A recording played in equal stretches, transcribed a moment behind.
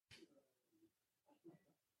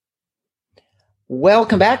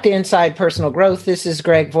Welcome back to Inside Personal Growth. This is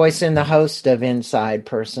Greg Voisin, the host of Inside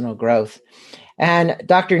Personal Growth. And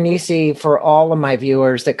Dr. Nisi, for all of my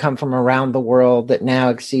viewers that come from around the world that now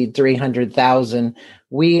exceed 300,000,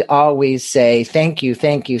 we always say thank you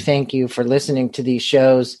for listening to these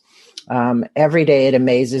shows. Every day it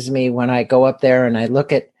amazes me when I go up there and I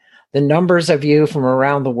look at the numbers of you from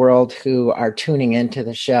around the world who are tuning into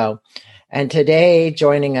the show. And today,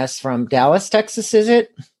 joining us from Dallas, Texas, is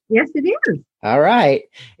it? Yes, it is. All right,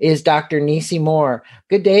 is Dr. Nisi Moore.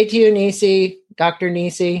 Good day to you, Nisi. Dr.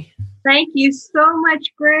 Nisi. Thank you so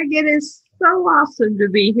much, Greg. It is so awesome to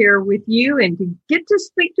be here with you and to get to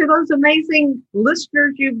speak to those amazing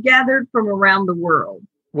listeners you've gathered from around the world.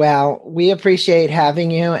 Well, we appreciate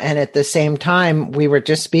having you. And at the same time, we were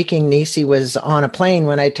just speaking. Nisi was on a plane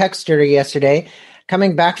when I texted her yesterday,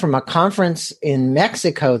 coming back from a conference in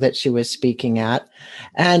Mexico that she was speaking at.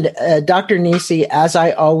 And Dr. Nisi, as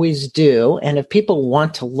I always do, and if people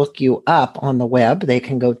want to look you up on the web, they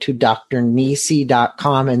can go to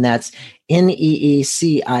drnisi.com, and that's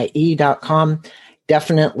NEECIE.com.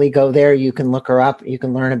 Definitely go there. You can look her up. You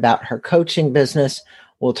can learn about her coaching business.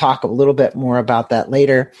 We'll talk a little bit more about that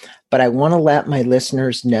later, but I want to let my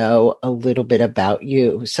listeners know a little bit about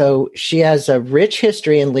you. So she has a rich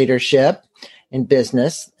history in leadership in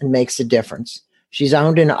business and makes a difference. She's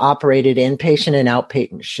owned and operated inpatient and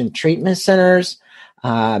outpatient treatment centers,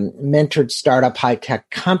 mentored startup high-tech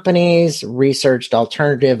companies, researched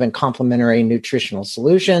alternative and complementary nutritional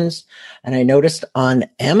solutions. And I noticed on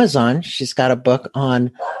Amazon, she's got a book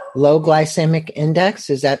on low glycemic index.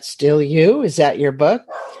 Is that still you? Is that your book?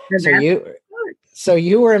 So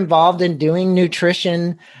you were involved in doing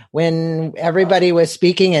nutrition when everybody was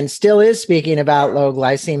speaking and still is speaking about low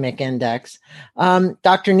glycemic index.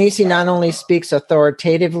 Dr. Nisi not only speaks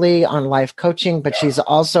authoritatively on life coaching, but she's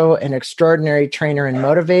also an extraordinary trainer and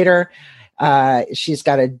motivator. She's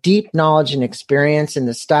got a deep knowledge and experience in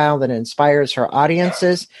the style that inspires her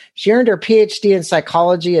audiences. She earned her PhD in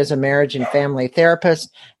psychology as a marriage and family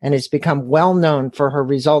therapist and has become well known for her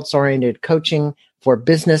results-oriented coaching for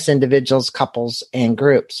business individuals, couples, and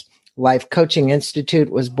groups. Life Coaching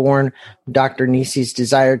Institute was born from Dr. Nisi's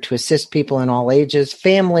desire to assist people in all ages,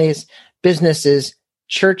 families, businesses,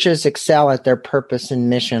 churches excel at their purpose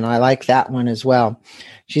and mission. I like that one as well.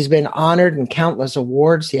 She's been honored in countless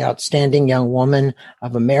awards, the Outstanding Young Woman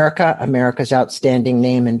of America, America's Outstanding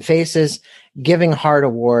Name and Faces, Giving Heart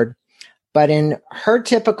Award. But in her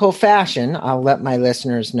typical fashion, I'll let my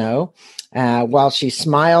listeners know, while she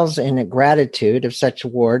smiles in gratitude of such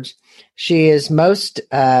awards, she is most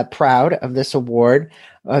proud of this award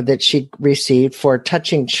that she received for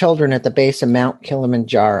touching children at the base of Mount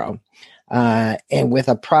Kilimanjaro, and with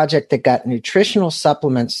a project that got nutritional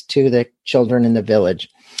supplements to the children in the village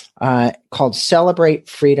called Celebrate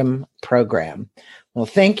Freedom Program. Well,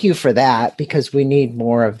 thank you for that, because we need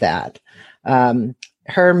more of that.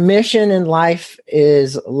 Her mission in life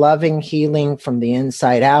is loving healing from the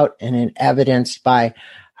inside out, and evidenced by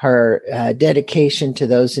her dedication to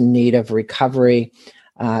those in need of recovery.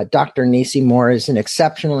 Dr. Nisi Moore is an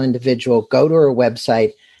exceptional individual. Go to her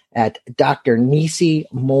website at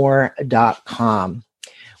drnisimore.com.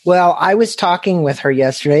 Well, I was talking with her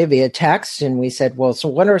yesterday via text, and we said, well, so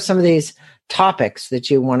what are some of these topics that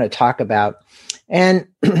you want to talk about? And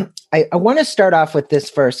I want to start off with this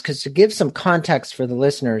first, because to give some context for the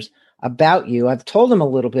listeners about you, I've told them a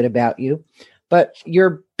little bit about you, but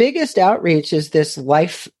your biggest outreach is this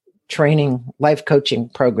life coaching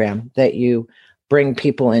program that you bring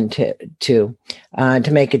people into to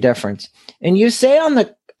make a difference. And you say on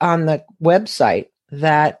the website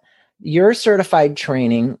that your certified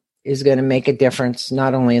training is going to make a difference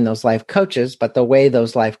not only in those life coaches, but the way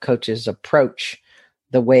those life coaches approach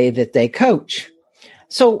the way that they coach.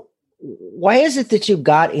 So why is it that you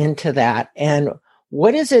got into that? And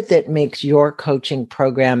what is it that makes your coaching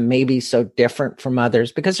program maybe so different from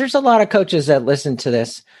others? Because there's a lot of coaches that listen to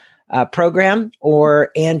this program,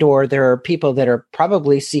 or there are people that are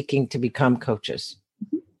probably seeking to become coaches.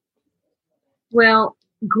 Well,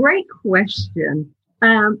 great question.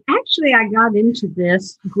 Actually, I got into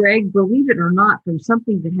this, Greg, believe it or not, from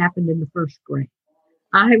something that happened in the first grade.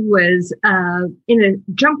 I was in a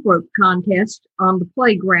jump rope contest on the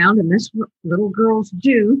playground, and that's what little girls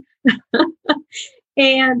do.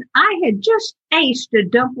 And I had just aced a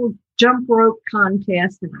jump rope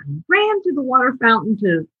contest, and I ran to the water fountain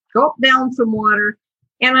to gulp down some water.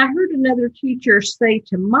 And I heard another teacher say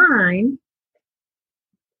to mine,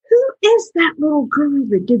 "Who is that little girl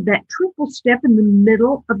that did that triple step in the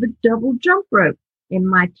middle of the double jump rope?" And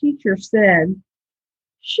my teacher said,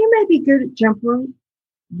 "She may be good at jump rope,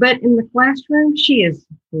 But in the classroom, she is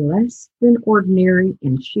less than ordinary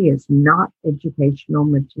and she is not educational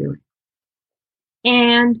material.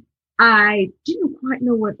 And I didn't quite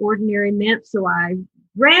know what ordinary meant, so I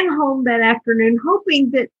ran home that afternoon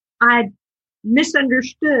hoping that I'd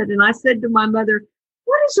misunderstood. And I said to my mother,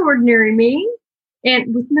 "What does ordinary mean?"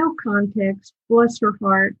 And with no context, bless her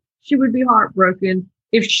heart, she would be heartbroken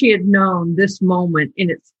if she had known this moment in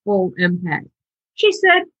its full impact. She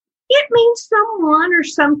said, "It means someone or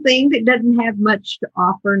something that doesn't have much to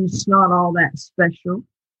offer and it's not all that special."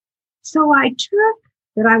 So I took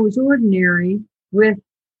that I was ordinary with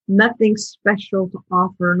nothing special to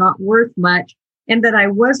offer, not worth much, and that I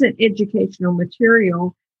wasn't educational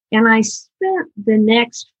material. And I spent the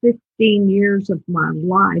next 15 years of my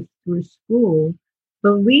life through school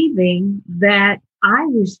believing that I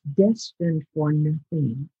was destined for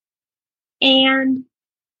nothing. And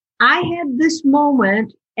I had this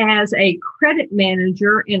moment as a credit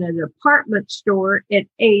manager in a department store at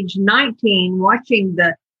age 19, watching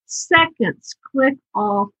the seconds click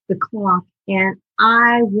off the clock, and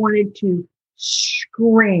I wanted to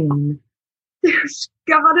scream, "There's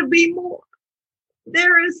got to be more.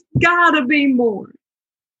 There has got to be more."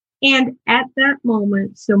 And at that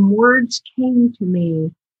moment, some words came to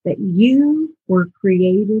me that you were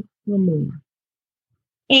created for more.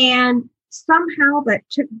 And somehow that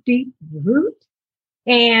took deep root.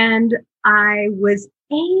 And I was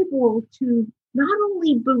able to not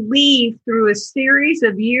only believe through a series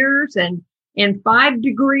of years and 5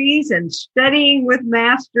 degrees and studying with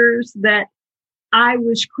masters that I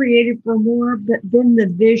was created for more, but then the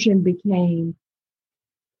vision became,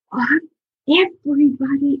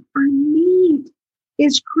 everybody I meet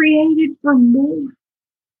is created for more.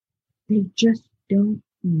 They just don't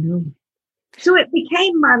know. So it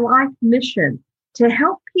became my life mission to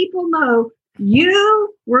help people know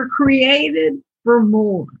you were created for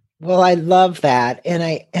more. Well, I love that. And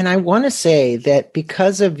I want to say that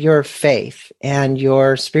because of your faith and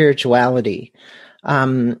your spirituality,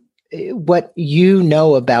 what you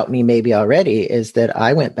know about me maybe already is that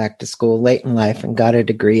I went back to school late in life and got a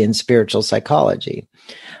degree in spiritual psychology.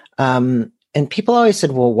 And people always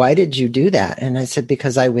said, "Well, why did you do that?" And I said,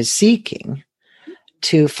 because I was seeking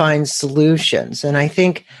to find solutions. And I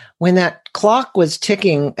think when that clock was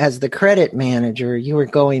ticking as the credit manager, you were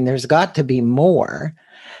going, "There's got to be more."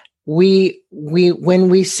 When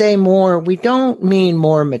we say more, we don't mean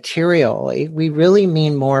more materially. We really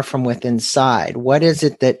mean more from within inside. What is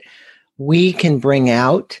it that we can bring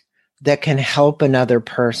out that can help another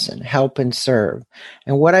person, help and serve?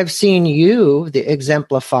 And what I've seen you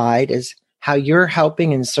exemplified is how you're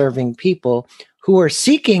helping and serving people who are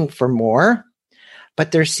seeking for more,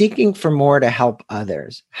 but they're seeking for more to help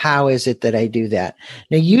others. How is it that I do that?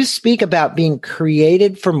 Now, you speak about being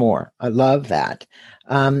created for more. I love that.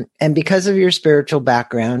 And because of your spiritual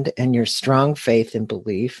background and your strong faith and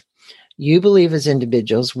belief, you believe as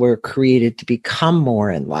individuals we're created to become more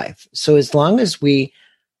in life. So as long as we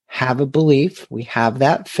have a belief, we have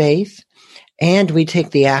that faith, and we take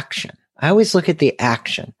the action. I always look at the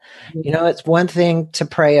action. You know, it's one thing to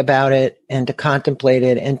pray about it and to contemplate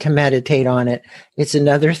it and to meditate on it. It's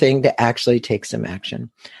another thing to actually take some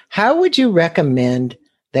action. How would you recommend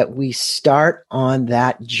that we start on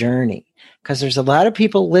that journey? Because there's a lot of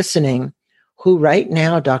people listening who right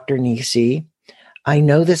now, Dr. Nisi, I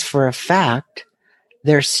know this for a fact,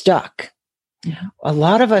 they're stuck. Mm-hmm. A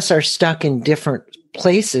lot of us are stuck in different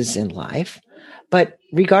places in life, but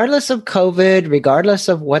regardless of COVID, regardless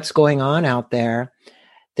of what's going on out there,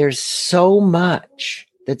 there's so much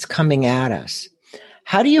that's coming at us.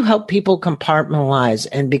 How do you help people compartmentalize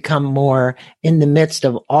and become more in the midst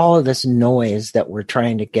of all of this noise that we're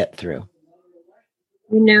trying to get through?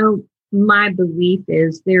 You know, my belief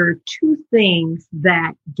is there are 2 things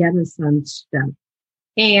that get us unstuck.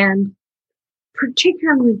 And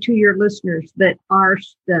particularly to your listeners that are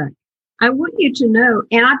stuck, I want you to know,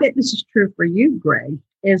 and I bet this is true for you, Greg,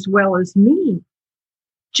 as well as me,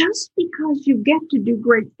 just because you get to do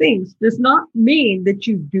great things does not mean that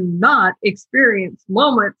you do not experience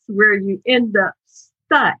moments where you end up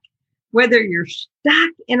stuck. Whether you're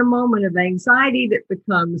stuck in a moment of anxiety that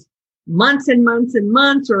becomes months and months and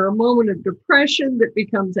months, or a moment of depression that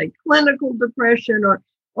becomes a clinical depression,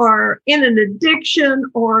 or in an addiction,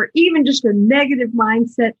 or even just a negative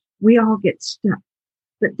mindset, we all get stuck.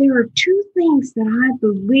 But there are 2 things that I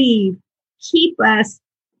believe keep us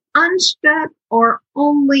unstuck or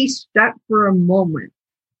only stuck for a moment.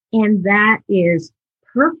 And that is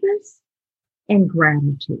purpose and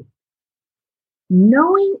gratitude.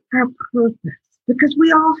 Knowing our purpose, because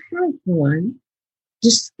we all have one,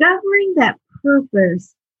 discovering that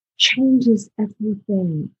purpose changes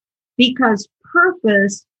everything, because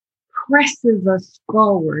purpose presses us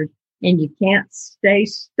forward, and you can't stay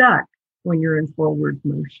stuck when you're in forward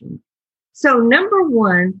motion. So number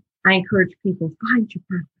one, I encourage people, find your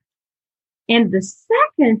purpose. And the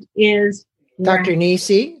second is Dr.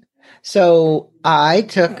 Nisi. So I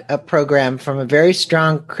took a program from a very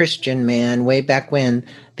strong Christian man way back when,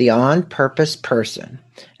 the On Purpose Person.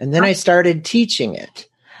 And then I started teaching it.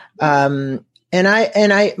 And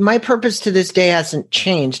my purpose to this day hasn't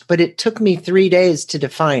changed, but it took me 3 days to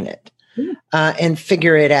define it and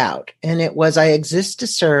figure it out. And it was, I exist to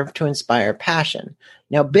serve, to inspire passion.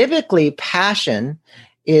 Now, biblically, passion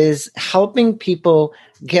is helping people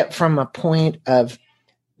get from a point of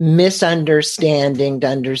misunderstanding to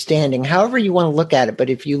understanding, however you want to look at it. But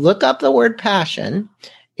if you look up the word passion,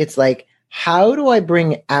 it's like, how do I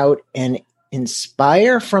bring out and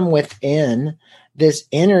inspire from within this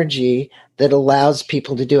energy that allows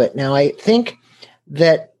people to do it? Now, I think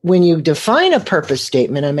that when you define a purpose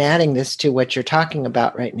statement, I'm adding this to what you're talking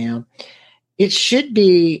about right now. It should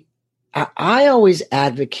be, I always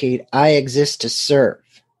advocate, I exist to serve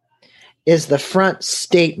is the front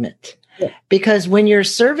statement. Because when you're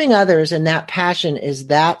serving others and that passion is,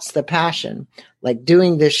 that's the passion, like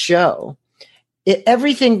doing this show,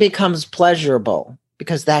 everything becomes pleasurable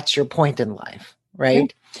because that's your point in life,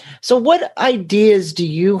 right? So what ideas do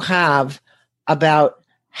you have about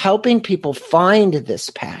helping people find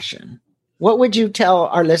this passion? What would you tell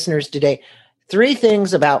our listeners today? 3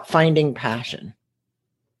 things about finding passion.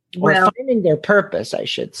 Or finding their purpose, I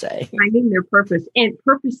should say. Finding their purpose. And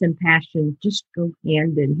purpose and passion just go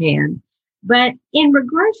hand in hand. But in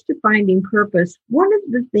regards to finding purpose, one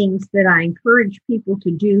of the things that I encourage people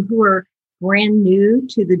to do who are brand new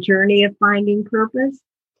to the journey of finding purpose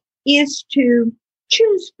is to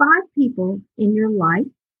choose 5 people in your life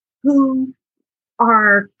who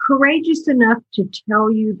are courageous enough to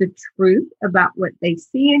tell you the truth about what they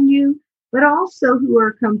see in you, but also who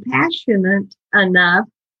are compassionate enough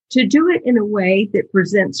to do it in a way that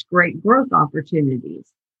presents great growth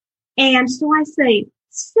opportunities. And so I say,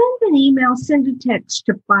 send an email, send a text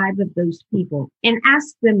to 5 of those people and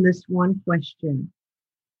ask them this one question.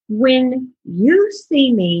 When you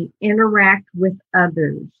see me interact with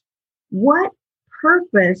others, what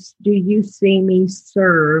purpose do you see me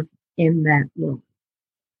serve in that role?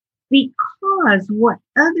 Because what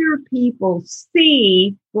other people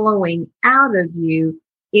see flowing out of you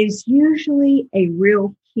is usually a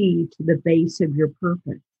real key to the base of your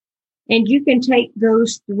purpose. And you can take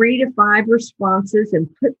those 3 to 5 responses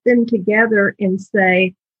and put them together and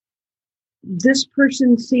say, this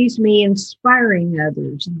person sees me inspiring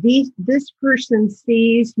others. This person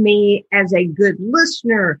sees me as a good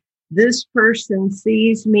listener. This person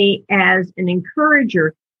sees me as an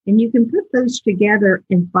encourager. And you can put those together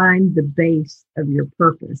and find the base of your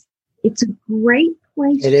purpose. It's a great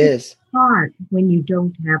place to start when you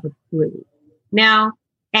don't have a clue. Now,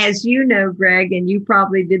 as you know, Greg, and you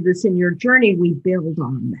probably did this in your journey, we build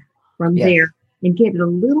on that from there and get it a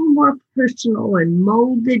little more personal and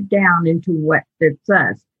mold it down into what fits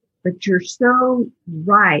us. But you're so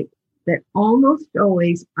right that almost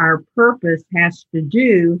always our purpose has to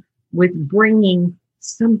do with bringing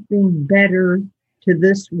something better to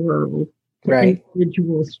this world, to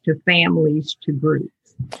individuals, to families, to groups.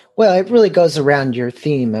 Well, it really goes around your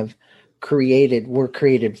theme of we're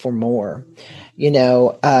created for more. You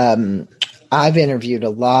know, I've interviewed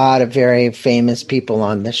a lot of very famous people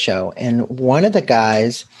on the show. And one of the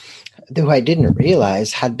guys who I didn't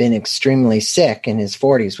realize had been extremely sick in his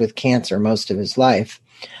 40s with cancer most of his life,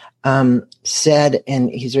 said,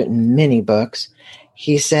 and he's written many books,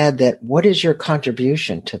 he said that, what is your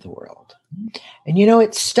contribution to the world? And, you know,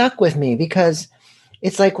 it stuck with me because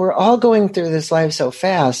it's like we're all going through this life so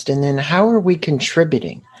fast. And then how are we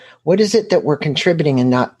contributing? What is it that we're contributing and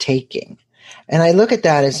not taking? And I look at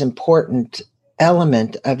that as an important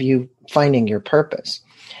element of you finding your purpose.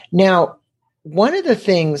 Now, one of the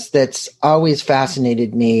things that's always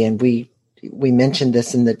fascinated me, and we mentioned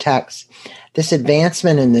this in the text, this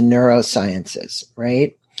advancement in the neurosciences,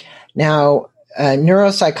 right? Now,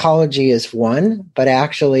 neuropsychology is one, but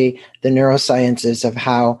actually the neurosciences of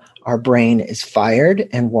how our brain is fired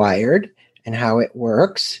and wired and how it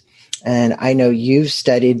works. And I know you've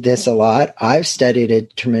studied this a lot. I've studied a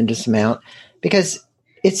tremendous amount because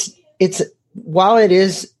it's while it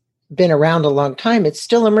is been around a long time, it's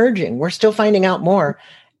still emerging. We're still finding out more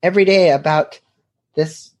every day about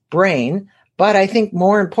this brain. But I think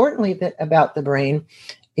more importantly about the brain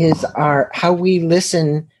is how we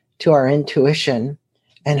listen to our intuition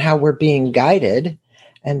and how we're being guided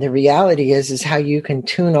And the reality is how you can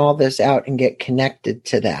tune all this out and get connected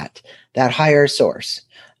to that higher source,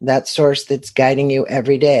 that source that's guiding you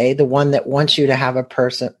every day, the one that wants you to have a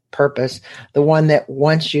purpose, the one that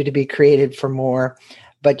wants you to be created for more.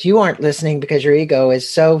 But you aren't listening because your ego is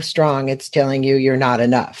so strong, it's telling you you're not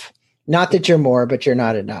enough. Not that you're more, but you're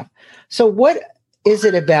not enough. So what is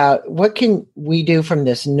it about? What can we do from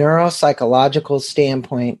this neuropsychological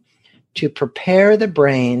standpoint to prepare the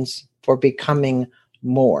brains for becoming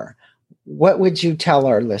more? What would you tell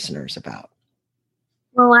our listeners about?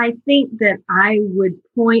 Well, I think that I would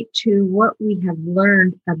point to what we have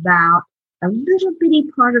learned about a little bitty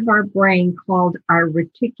part of our brain called our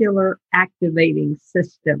reticular activating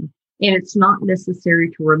system. And it's not necessary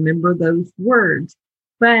to remember those words,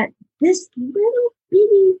 but this little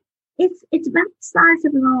bitty, it's about the size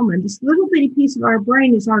of an almond. This little bitty piece of our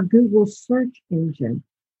brain is our Google search engine.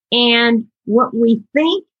 And what we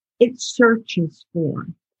think it searches for.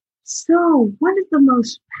 So one of the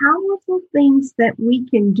most powerful things that we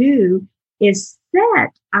can do is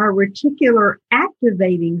set our reticular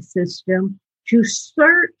activating system to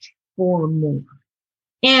search for more.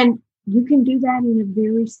 And you can do that in a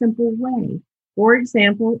very simple way. For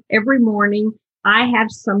example, every morning I have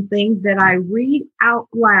something that I read out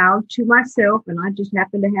loud to myself, and I just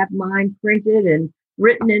happen to have mine printed and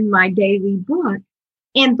written in my daily book.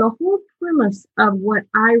 And the whole premise of what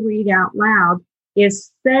I read out loud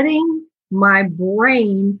is setting my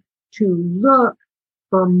brain to look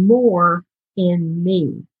for more in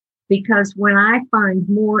me. Because when I find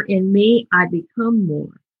more in me, I become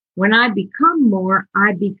more. When I become more,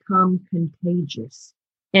 I become contagious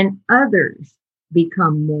and others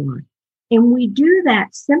become more. And we do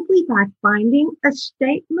that simply by finding a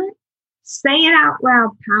statement, say it out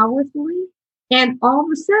loud powerfully, and all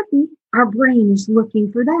of a sudden our brain is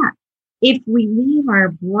looking for that. If we leave our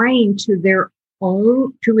brain to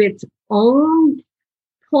its own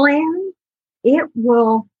plan, it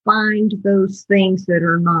will find those things that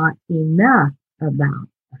are not enough about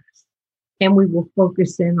us. And we will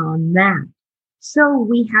focus in on that. So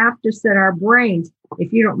we have to set our brains.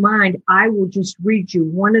 If you don't mind, I will just read you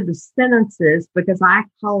one of the sentences because I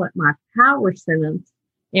call it my power sentence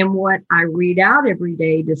and what I read out every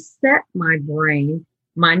day to set my brain,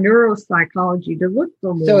 my neuropsychology to look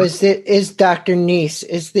for more. So is Dr.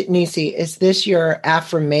 Nisi, is this your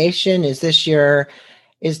affirmation? Is this your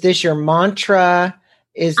mantra?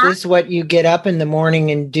 Is this what you get up in the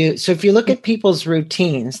morning and do? So if you look at people's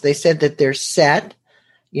routines, they said that they're set.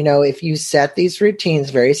 You know, if you set these routines,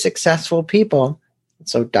 very successful people.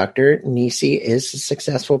 So Dr. Nisi is a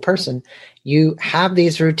successful person. You have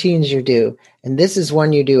these routines you do, and this is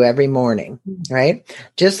one you do every morning, right?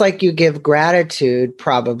 Just like you give gratitude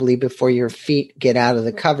probably before your feet get out of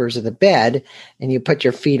the covers of the bed and you put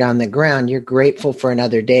your feet on the ground, you're grateful for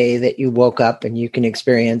another day that you woke up and you can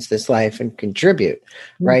experience this life and contribute,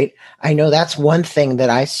 right? I know that's one thing that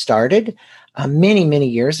I started many, many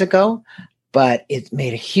years ago, but it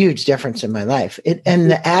made a huge difference in my life.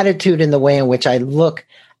 And the attitude and the way in which I look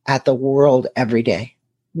at the world every day.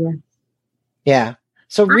 Yeah. Yeah.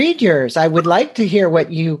 So read yours. I would like to hear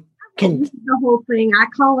what you can. The whole thing. I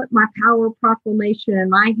call it my power proclamation,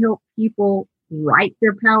 and I help people write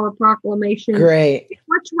their power proclamation. Great. It's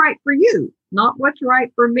what's right for you, not what's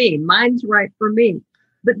right for me. Mine's right for me.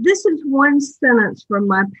 But this is one sentence from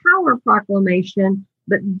my power proclamation.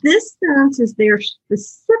 But this sentence is there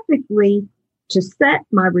specifically to set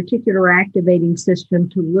my reticular activating system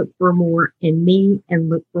to look for more in me and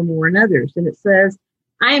look for more in others. And it says,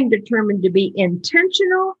 I am determined to be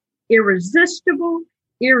intentional, irresistible,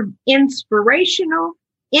 inspirational,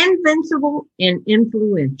 invincible, and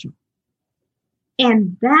influential.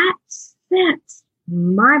 And that sets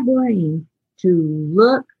my brain to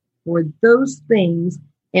look for those things.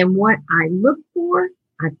 And what I look for,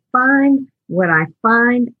 I find. What I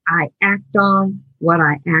find, I act on. What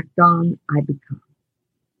I act on, I become.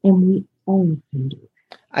 And we all can do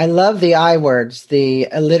it. I love the I words, the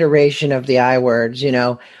alliteration of the I words. You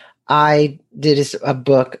know, I did a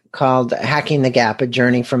book called Hacking the Gap, A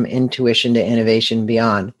Journey from Intuition to Innovation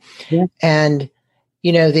Beyond. Yeah. And,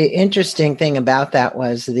 you know, the interesting thing about that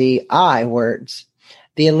was the I words,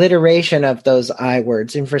 the alliteration of those I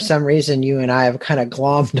words. And for some reason, you and I have kind of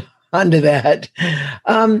glommed onto that.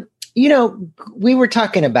 You know, we were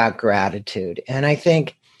talking about gratitude, and I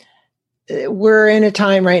think we're in a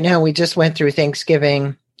time right now. We just went through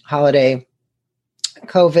Thanksgiving holiday.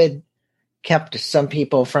 COVID kept some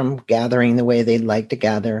people from gathering the way they'd like to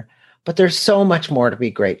gather, but there's so much more to be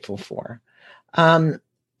grateful for, and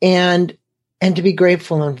to be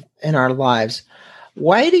grateful in our lives.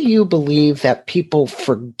 Why do you believe that people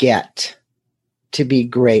forget to be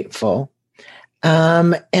grateful?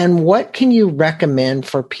 And what can you recommend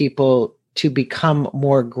for people to become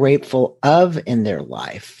more grateful of in their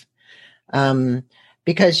life?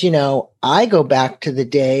 Because, I go back to the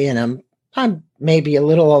day, and I'm maybe a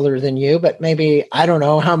little older than you, but maybe I don't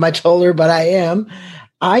know how much older, but I am.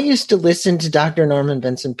 I used to listen to Dr. Norman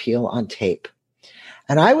Vincent Peale on tape.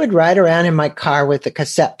 And I would ride around in my car with the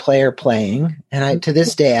cassette player playing. And to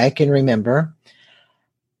this day, I can remember.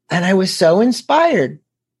 And I was so inspired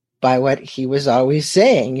by what he was always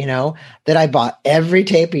saying, that I bought every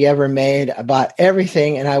tape he ever made. I bought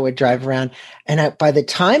everything, and I would drive around. And by the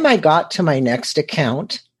time I got to my next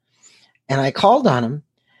account and I called on him,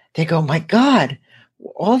 they go, "My God,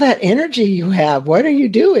 all that energy you have. What are you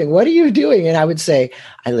doing? What are you doing?" And I would say,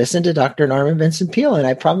 "I listened to Dr. Norman Vincent Peale, and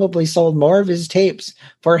I probably sold more of his tapes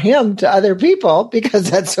for him to other people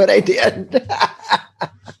because that's what I did."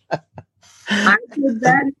 I did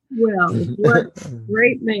that as well. What a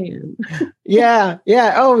great man. Yeah.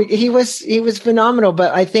 Oh, he was phenomenal.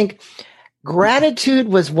 But I think gratitude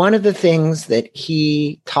was one of the things that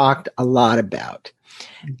he talked a lot about.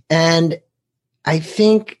 And I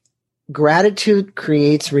think gratitude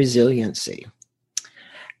creates resiliency.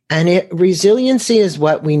 And resiliency is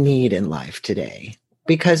what we need in life today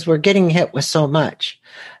because we're getting hit with so much.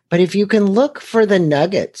 But if you can look for the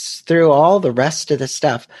nuggets through all the rest of the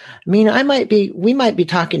stuff, we might be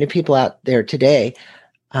talking to people out there today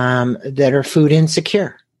that are food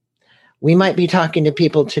insecure. We might be talking to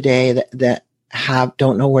people today that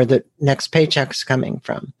don't know where the next paycheck's coming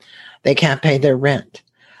from. They can't pay their rent.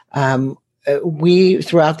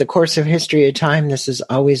 Throughout the course of history of time, this has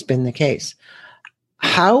always been the case.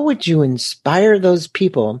 How would you inspire those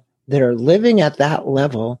people that are living at that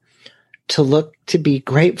level to look to be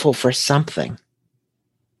grateful for something?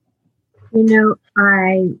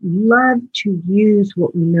 I love to use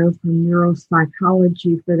what we know from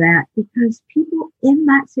neuropsychology for that, because people in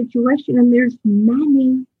that situation, and there's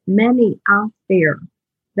many, many out there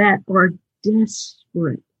that are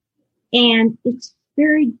desperate. And it's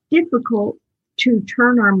very difficult to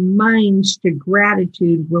turn our minds to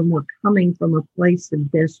gratitude when we're coming from a place of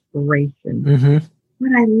desperation. Mm-hmm.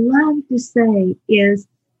 What I love to say is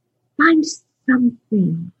find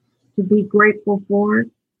something to be grateful for.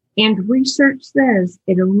 And research says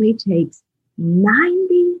it only takes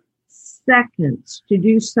 90 seconds to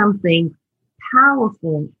do something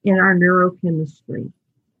powerful in our neurochemistry.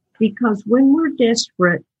 Because when we're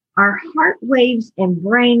desperate, our heart waves and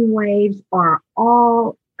brain waves are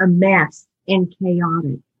all a mess and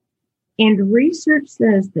chaotic. And research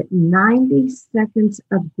says that 90 seconds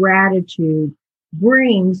of gratitude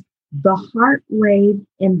brings the heart wave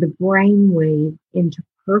and the brain wave into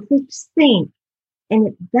perfect sync. And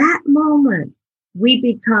at that moment, we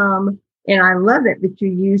become, and I love it that you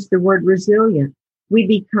use the word resilient, we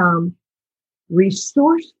become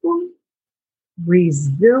resourceful,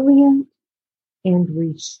 resilient, and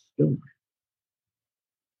restored.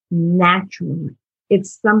 Naturally.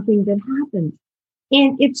 It's something that happens.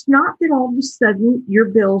 And it's not that all of a sudden your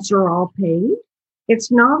bills are all paid. It's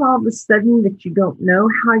not all of a sudden that you don't know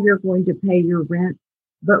how you're going to pay your rent.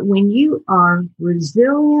 But when you are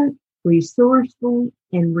resilient, resourceful,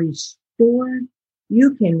 and restored,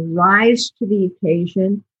 you can rise to the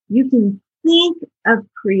occasion. You can think of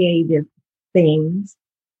creative things,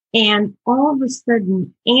 and all of a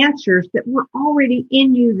sudden answers that were already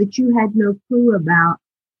in you that you had no clue about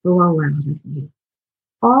flow out of you.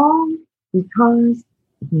 All because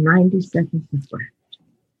of 90 seconds of breath.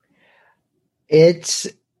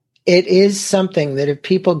 It is something that if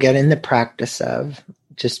people get in the practice of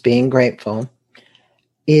just being grateful,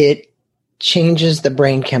 it changes the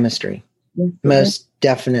brain chemistry. Yes, most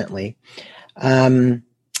definitely. The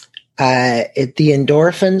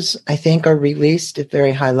endorphins, I think, are released at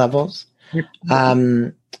very high levels. Yep.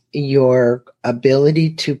 Your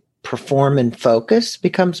ability to perform and focus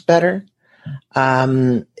becomes better.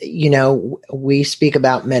 We speak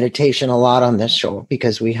about meditation a lot on this show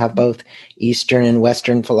because we have both Eastern and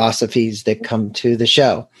Western philosophies that come to the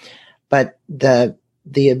show. But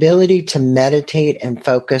the ability to meditate and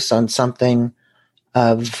focus on something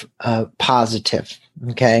of positive,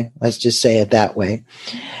 okay? Let's just say it that way.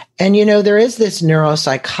 And, there is this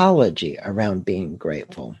neuropsychology around being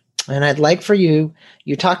grateful. And I'd like for you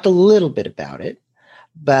talked a little bit about it,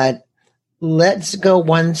 but let's go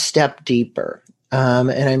one step deeper.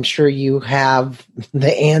 And I'm sure you have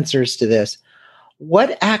the answers to this.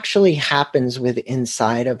 What actually happens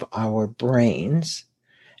inside of our brains?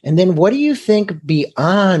 And then what do you think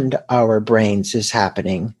beyond our brains is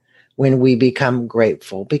happening when we become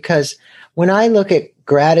grateful? Because when I look at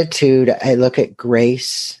gratitude, I look at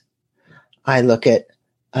grace. I look at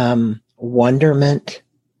wonderment.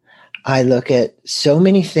 I look at so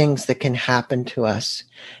many things that can happen to us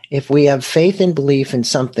if we have faith and belief in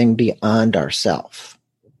something beyond ourselves.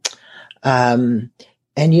 And,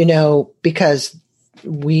 because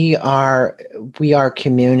we are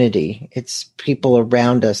community, it's people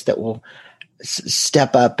around us that will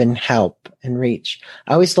step up and help and reach.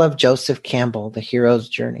 I always love Joseph Campbell, The Hero's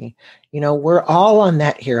Journey. We're all on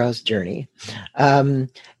that hero's journey. And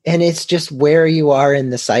it's just where you are in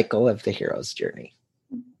the cycle of the hero's journey.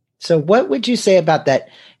 So what would you say about that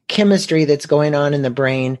chemistry that's going on in the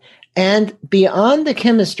brain and beyond the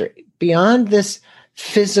chemistry, beyond this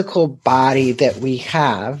physical body that we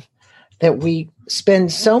have, that we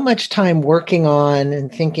spend so much time working on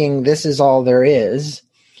and thinking this is all there is,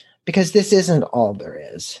 because this isn't all there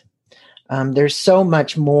is. There's so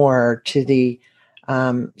much more to the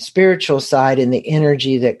spiritual side and the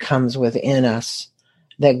energy that comes within us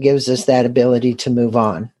that gives us that ability to move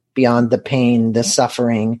on beyond the pain, the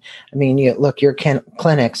suffering. I mean, your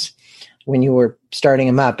clinics, when you were starting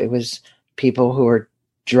them up, it was people who were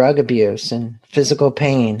drug abuse and physical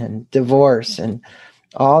pain and divorce and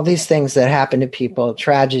all these things that happen to people,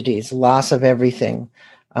 tragedies, loss of everything,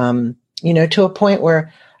 to a point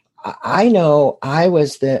where I know I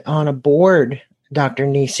was on a board, Dr.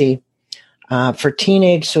 Nisi, for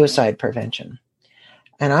teenage suicide prevention.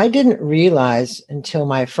 And I didn't realize until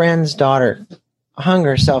my friend's daughter hung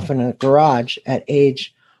herself in a garage at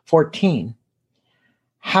age 14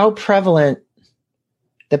 how prevalent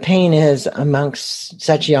the pain is amongst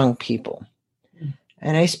such young people.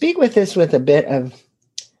 And I speak with this with a bit of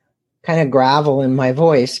kind of gravel in my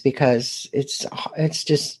voice because it's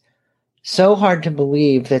just so hard to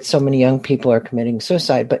believe that so many young people are committing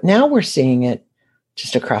suicide. But now we're seeing it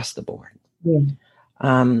just across the board.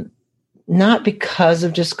 Yeah. Not because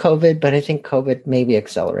of just COVID, but I think COVID maybe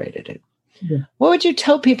accelerated it. Yeah. What would you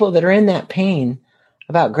tell people that are in that pain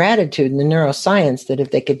about gratitude and the neuroscience, that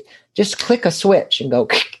if they could just click a switch and go,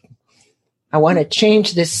 I want to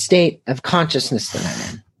change this state of consciousness that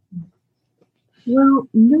I'm in? Well,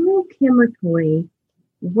 neurochemically,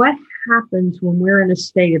 what happens when we're in a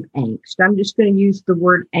state of angst? I'm just going to use the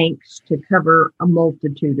word angst to cover a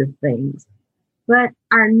multitude of things. But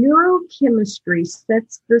our neurochemistry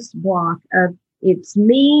sets this block of it's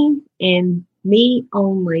me and me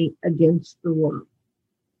only against the world.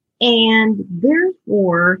 And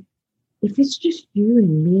therefore, if it's just you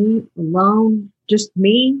and me alone, just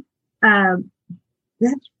me,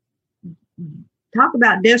 that's, talk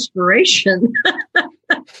about desperation.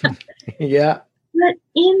 Yeah. But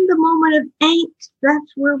in the moment of angst,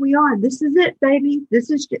 that's where we are. This is it, baby.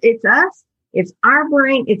 It's us. It's our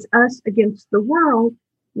brain. It's us against the world.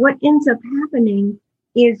 What ends up happening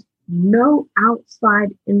is no outside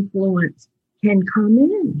influence can come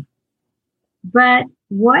in. But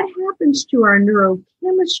what happens to our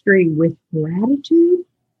neurochemistry with gratitude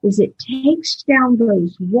is it takes down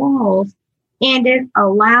those walls and it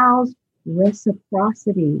allows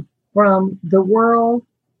reciprocity from the world,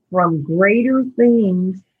 from greater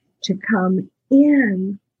things to come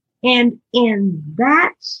in. And in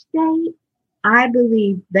that state, I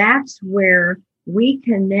believe that's where we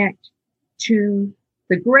connect to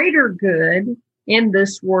the greater good in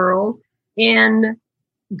this world and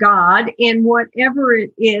God and whatever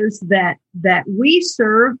it is that we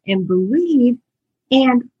serve and believe.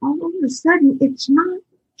 And all of a sudden, it's not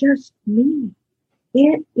just me.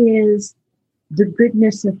 It is the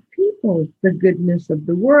goodness of people, the goodness of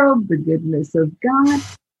the world, the goodness of God.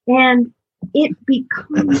 And it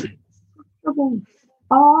becomes possible.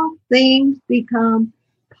 All things become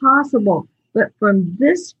possible. But from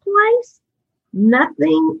this place,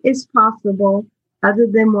 nothing is possible other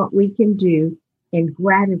than what we can do. And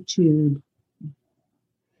gratitude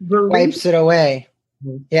wipes it away.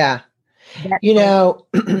 Yeah.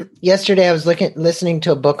 Yesterday I was listening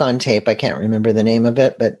to a book on tape. I can't remember the name of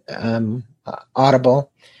it, but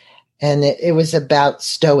Audible. And it was about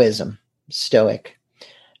stoic.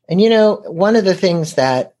 And, one of the things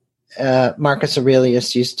that Marcus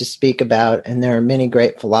Aurelius used to speak about, and there are many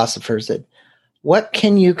great philosophers, that what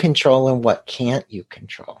can you control and what can't you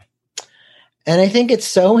control? And I think it's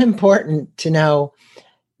so important to know,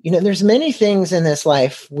 there's many things in this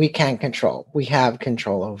life we can't control. We have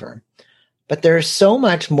control over. But there's so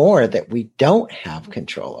much more that we don't have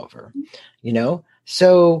control over,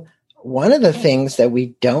 So one of the things that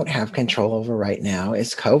we don't have control over right now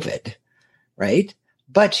is COVID, right?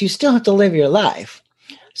 But you still have to live your life.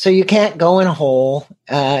 So you can't go in a hole.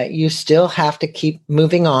 You still have to keep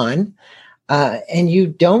moving on. And you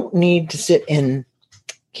don't need to sit and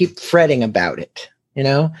keep fretting about it,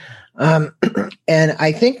 And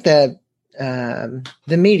I think that the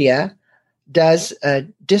media does a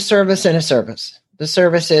disservice and a service. The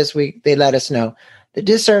service is they let us know. The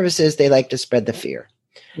disservice is they like to spread the fear.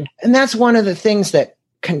 Yeah. And that's one of the things that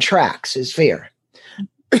contracts is fear.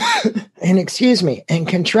 And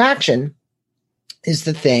contraction is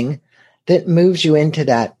the thing that moves you into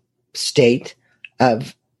that state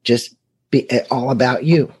of just be all about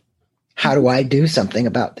you. How do I do something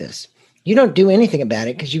about this? You don't do anything about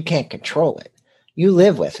it because you can't control it. You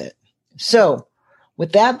live with it. So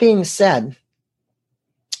with that being said,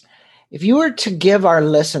 if you were to give our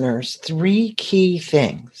listeners 3 key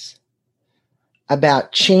things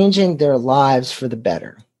about changing their lives for the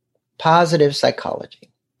better, positive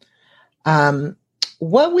psychology,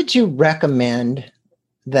 what would you recommend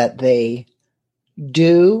that they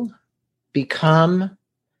do, become,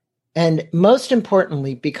 and most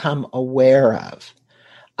importantly, become aware of?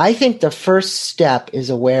 I think the first step is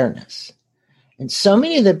awareness. And so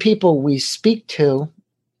many of the people we speak to,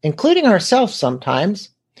 including ourselves sometimes,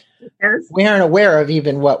 Yes. we aren't aware of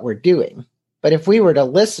even what we're doing. But if we were to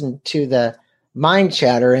listen to the mind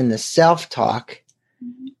chatter and the self-talk,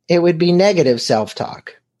 it would be negative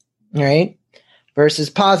self-talk, right?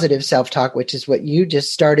 Versus positive self-talk, which is what you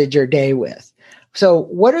just started your day with. So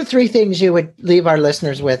what are 3 things you would leave our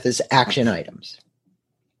listeners with as action items?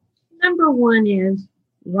 Number 1 is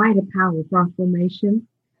write a power proclamation.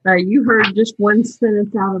 You heard just one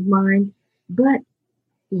sentence out of mine, but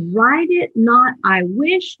write it, not I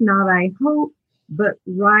wish, not I hope, but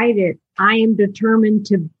write it. I am determined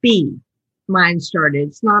to be. Mine started.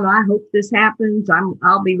 It's not I hope this happens.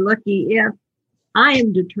 I'll be lucky if. I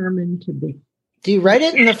am determined to be. Do you write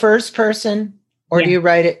it in the first person or Yeah. do you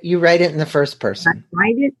write it in the first person? I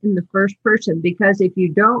write it in the first person because if you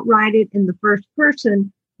don't write it in the first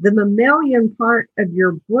person, the mammalian part of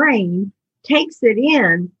your brain takes it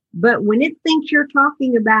in, but when it thinks you're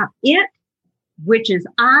talking about it, which is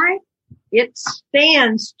I, it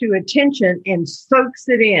stands to attention and soaks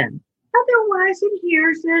it in. Otherwise, it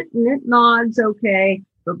hears it and it nods, okay.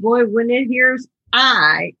 But boy, when it hears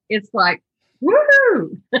I, it's like,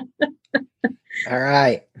 woohoo! All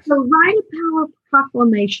right. So write a power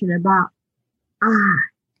proclamation about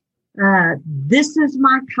this is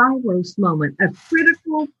my Kairos moment, a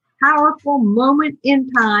critical, powerful moment in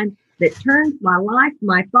time that turns my life,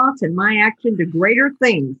 my thoughts, and my action to greater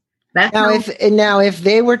things. That's now, if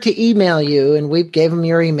they were to email you and we gave them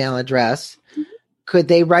your email address, could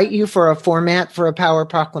they write you for a format for a power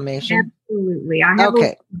proclamation? Absolutely. I have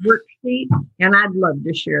a worksheet and I'd love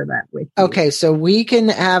to share that with you. Okay, so we can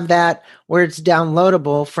have that where it's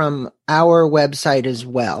downloadable from our website as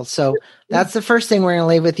well. So that's the first thing we're going to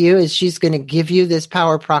leave with you is she's going to give you this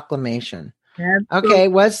power proclamation. Absolutely. Okay,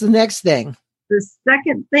 what's the next thing? The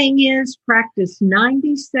second thing is practice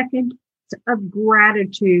 90 seconds of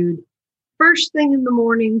gratitude. First thing in the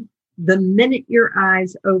morning, the minute your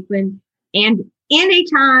eyes open, and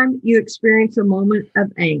anytime you experience a moment of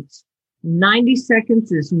angst. 90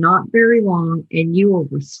 seconds is not very long and you will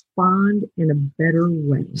respond in a better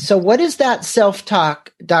way. So what is that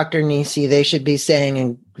self-talk, Dr. Nisi, they should be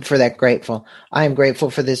saying for that grateful? I am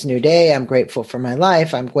grateful for this new day. I'm grateful for my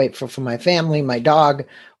life. I'm grateful for my family, my dog,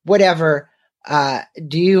 whatever.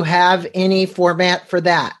 Do you have any format for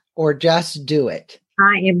that or just do it?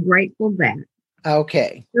 I am grateful that.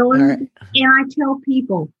 Okay. So, all right. And I tell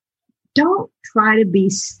people, don't try to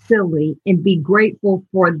be silly and be grateful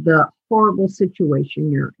for the horrible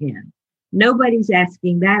situation you're in. Nobody's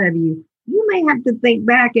asking that of you. You may have to think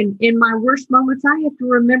back, and in my worst moments, I have to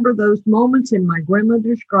remember those moments in my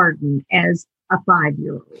grandmother's garden as a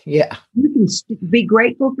 5-year-old. Yeah. You can be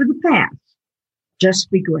grateful for the past.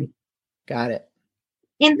 Just be grateful. Got it.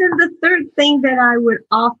 And then the third thing that I would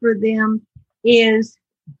offer them is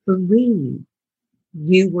believe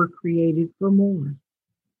you were created for more.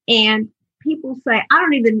 And people say,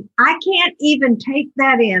 I can't even take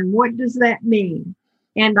that in. What does that mean?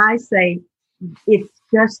 And I say, it's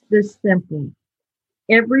just this simple.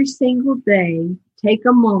 Every single day, take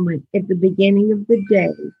a moment at the beginning of the day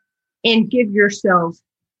and give yourselves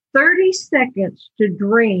 30 seconds to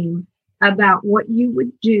dream about what you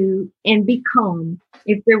would do and become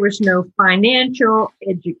if there was no financial,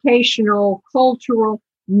 educational, cultural,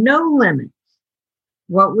 no limits.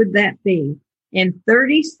 What would that be? And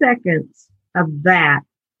 30 seconds of that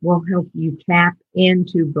will help you tap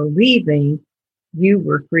into believing you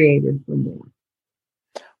were created for more.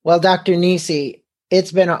 Well, Dr. Nisi,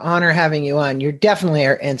 it's been an honor having you on. You definitely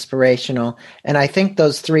are inspirational. And I think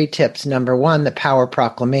those 3 tips, number 1, the power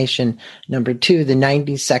proclamation, number 2, the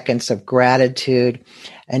 90 seconds of gratitude,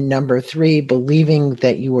 and number 3, believing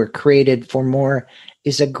that you were created for more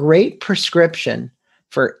is a great prescription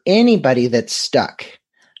for anybody that's stuck.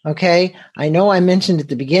 Okay. I know I mentioned at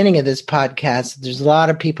the beginning of this podcast, there's a lot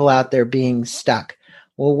of people out there being stuck.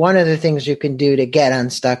 Well, one of the things you can do to get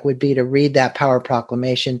unstuck would be to read that power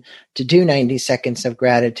proclamation, to do 90 seconds of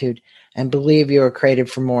gratitude, and believe you are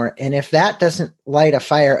created for more. And if that doesn't light a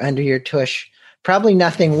fire under your tush, probably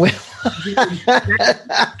nothing will.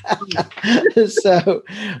 So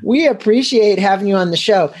we appreciate having you on the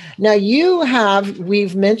show. Now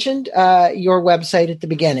we've mentioned your website at the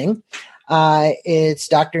beginning. It's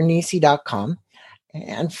drnisi.com.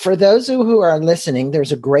 And for those who are listening,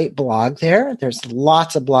 there's a great blog there. There's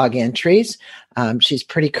lots of blog entries. She's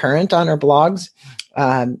pretty current on her blogs.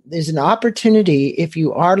 There's an opportunity, if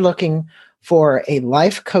you are looking for a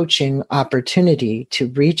life coaching opportunity, to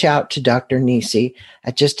reach out to Dr. Nisi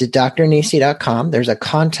at drnisi.com. There's a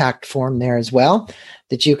contact form there as well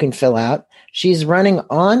that you can fill out. She's running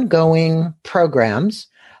ongoing programs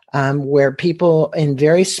where people in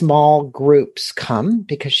very small groups come,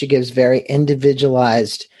 because she gives very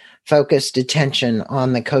individualized, focused attention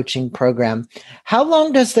on the coaching program. How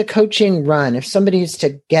long does the coaching run? If somebody's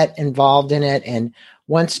to get involved in it and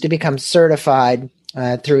wants to become certified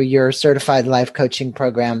through your certified life coaching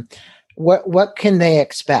program, what can they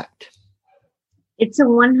expect? It's a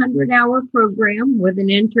 100-hour program with an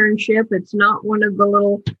internship. It's not one of the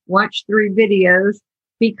little watch 3 videos,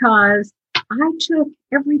 because I took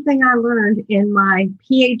everything I learned in my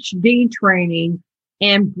PhD training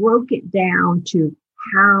and broke it down to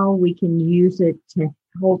how we can use it to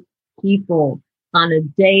help people on a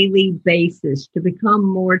daily basis to become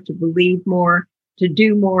more, to believe more, to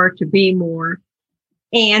do more, to be more.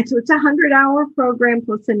 And so it's a 100-hour program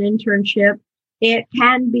plus an internship. It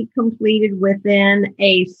can be completed within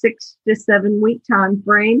a 6 to 7 week time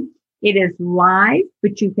frame. It is live,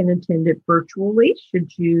 but you can attend it virtually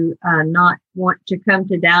should you not want to come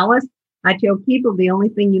to Dallas. I tell people the only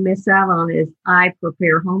thing you miss out on is I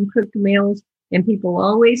prepare home-cooked meals, and people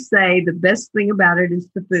always say the best thing about it is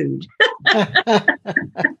the food.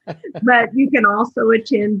 But you can also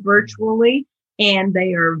attend virtually, and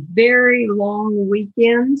they are very long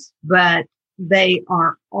weekends, but they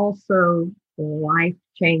are also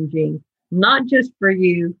life-changing, not just for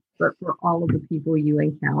you, but for all of the people you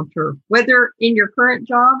encounter, whether in your current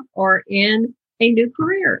job or in a new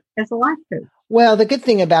career as a life coach. Well, the good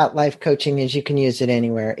thing about life coaching is you can use it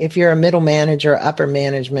anywhere. If you're a middle manager, upper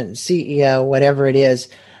management, CEO, whatever it is,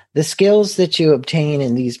 the skills that you obtain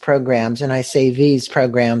in these programs, and I say these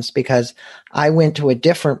programs because I went to a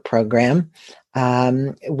different program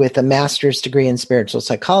with a master's degree in spiritual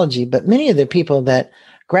psychology, but many of the people that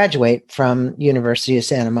graduate from University of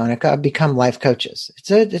Santa Monica become life coaches.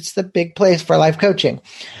 It's the big place for life coaching.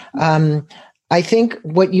 I think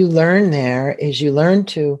what you learn there is you learn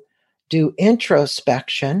to do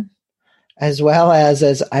introspection as well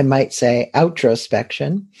as I might say,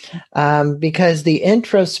 outrospection, because the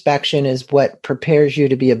introspection is what prepares you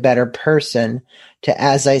to be a better person to,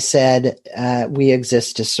 as I said, we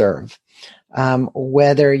exist to serve.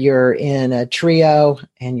 Whether you're in a trio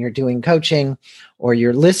and you're doing coaching, or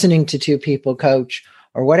you're listening to 2 people coach,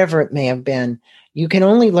 or whatever it may have been, you can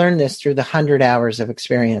only learn this through the 100 hours of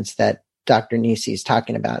experience that Dr. Nisi is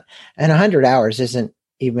talking about. And 100 hours isn't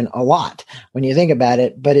even a lot when you think about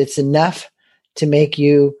it, but it's enough to make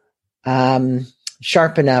you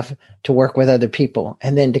sharp enough to work with other people,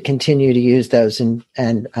 and then to continue to use those and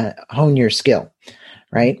hone your skill,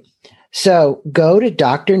 right? So go to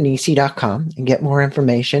drnisi.com and get more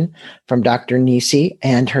information from Dr. Nisi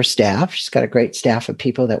and her staff. She's got a great staff of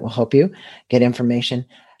people that will help you get information.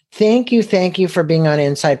 Thank you for being on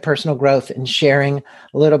Inside Personal Growth and sharing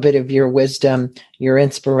a little bit of your wisdom, your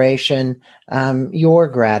inspiration, your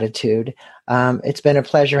gratitude. It's been a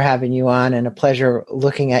pleasure having you on, and a pleasure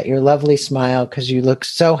looking at your lovely smile, because you look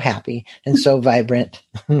so happy and so vibrant.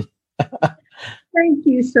 Thank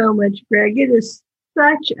you so much, Greg. It is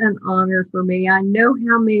such an honor for me. I know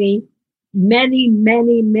how many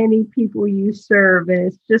people you serve, and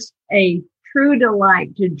it's just a true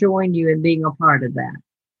delight to join you in being a part of that.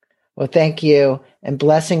 Well, thank you, and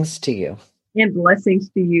blessings to you. And blessings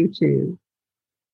to you too.